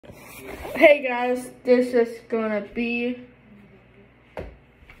Hey guys, this is gonna be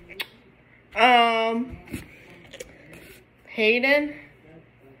Hayden.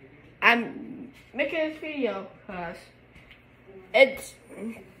 I'm making this video because it's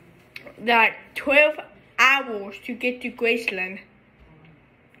like 12 hours to get to Graceland.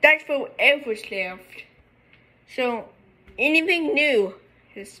 That's for Elvis left. So anything new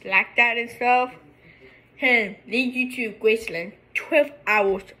is like that and stuff can lead you to Graceland. 12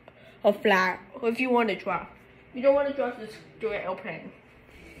 hours of flight, or if you want to drive. If you don't want to drive, just do an airplane.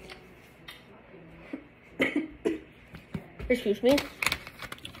 Excuse me.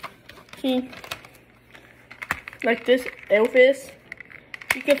 See, like this Elvis.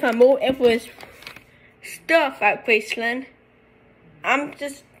 You can find more Elvis stuff at Graceland. I'm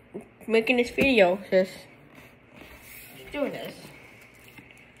just making this video, just doing this.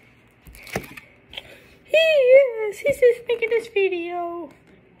 He's just making this video.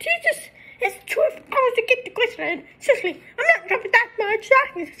 Jesus, it's 12 hours to get to Graceland. Seriously, I'm not driving that much. I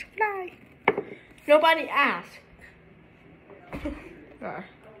can just fly. Nobody asked.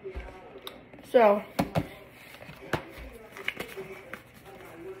 So,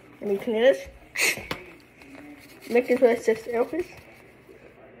 let me clean this. Making sure it says Elvis.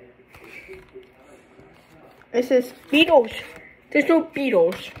 It says Beatles. There's no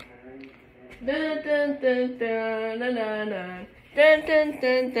Beatles. Dun dun dun dun dun dun dun. Dun dun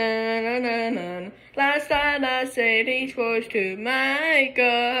dun dun dun dun dun. Last time I said these words to my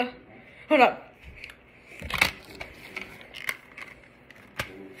girl. Hold up.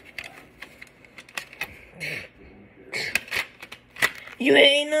 You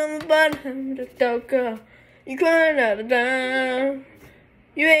ain't nothing but a dog girl. You crying out of time.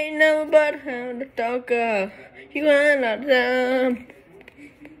 You ain't nothing but a dog girl. You crying out of time.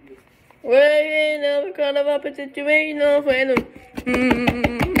 Well, you ain't never caught up opposite, you ain't no friend.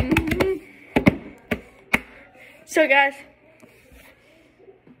 So guys,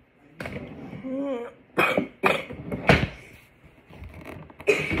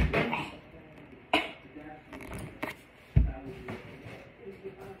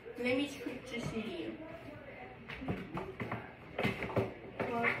 let me switch this video.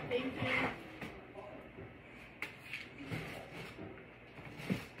 Well, thank you.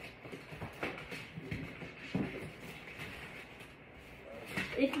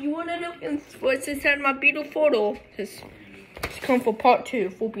 If you want to look at what's inside my Beatles photo, just come for part 2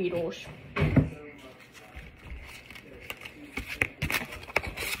 for Beatles.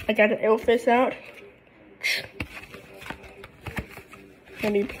 I got an Elvis out.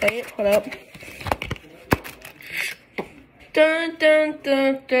 Let me play it. Hold up. Dun dun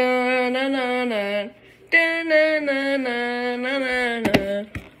dun dun dun dun dun dun dun dun dun dun.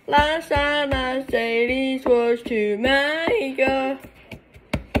 Last time I say these words to my girl.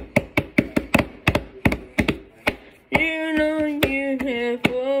 You know you have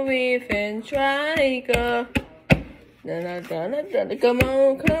for me and try, girl. Come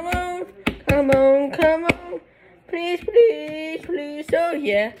on, come on, come on, come on. Please, please, please, oh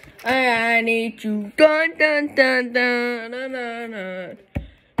yeah. I need you. Dun dun dun dun dun dun dun.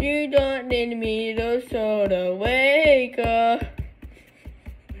 You don't need me to sort of wake up.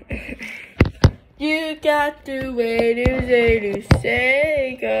 You got to wait to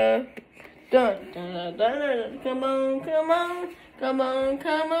say, girl. Dun dun dun dun dun. Come on, come on, come on,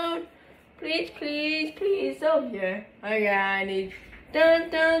 come on. Please, please, please, oh yeah. I need dun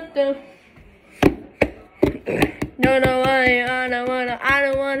dun dun. No, I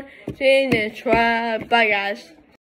don't wanna sing this. Try. Bye guys.